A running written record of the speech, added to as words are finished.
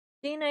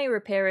DNA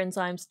repair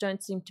enzymes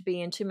don't seem to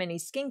be in too many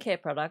skincare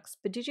products,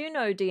 but did you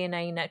know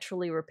DNA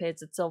naturally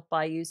repairs itself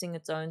by using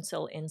its own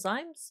cell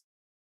enzymes?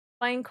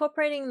 By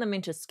incorporating them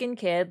into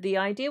skincare, the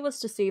idea was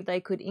to see if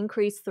they could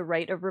increase the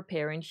rate of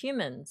repair in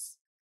humans.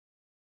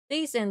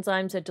 These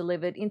enzymes are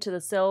delivered into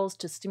the cells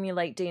to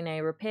stimulate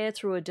DNA repair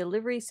through a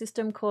delivery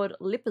system called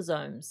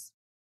liposomes.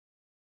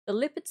 The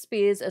lipid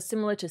spears are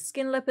similar to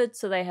skin lipids,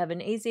 so they have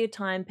an easier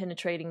time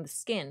penetrating the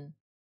skin.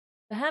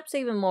 Perhaps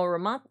even more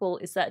remarkable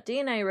is that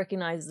DNA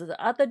recognizes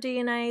other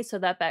DNA so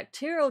that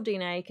bacterial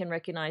DNA can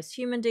recognize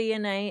human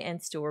DNA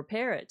and still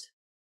repair it.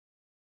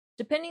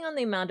 Depending on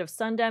the amount of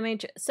sun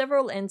damage,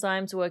 several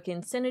enzymes work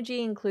in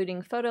synergy,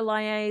 including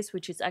photolyase,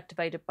 which is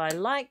activated by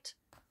light.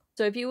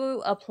 So if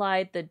you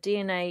applied the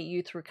DNA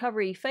Youth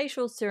Recovery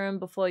facial serum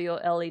before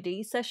your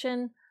LED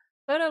session,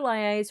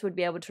 photolyase would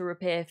be able to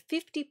repair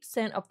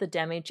 50% of the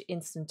damage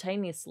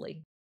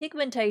instantaneously.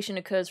 Pigmentation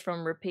occurs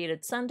from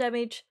repeated sun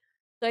damage,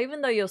 so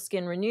even though your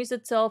skin renews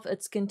itself,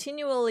 it's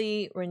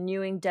continually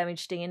renewing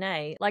damaged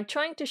DNA, like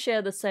trying to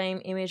share the same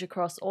image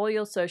across all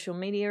your social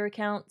media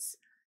accounts.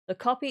 The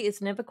copy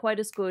is never quite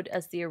as good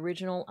as the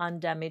original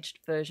undamaged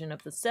version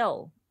of the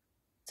cell.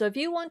 So if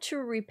you want to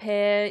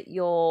repair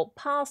your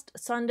past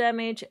sun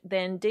damage,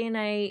 then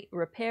DNA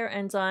repair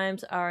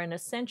enzymes are an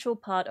essential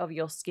part of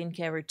your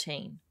skincare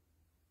routine.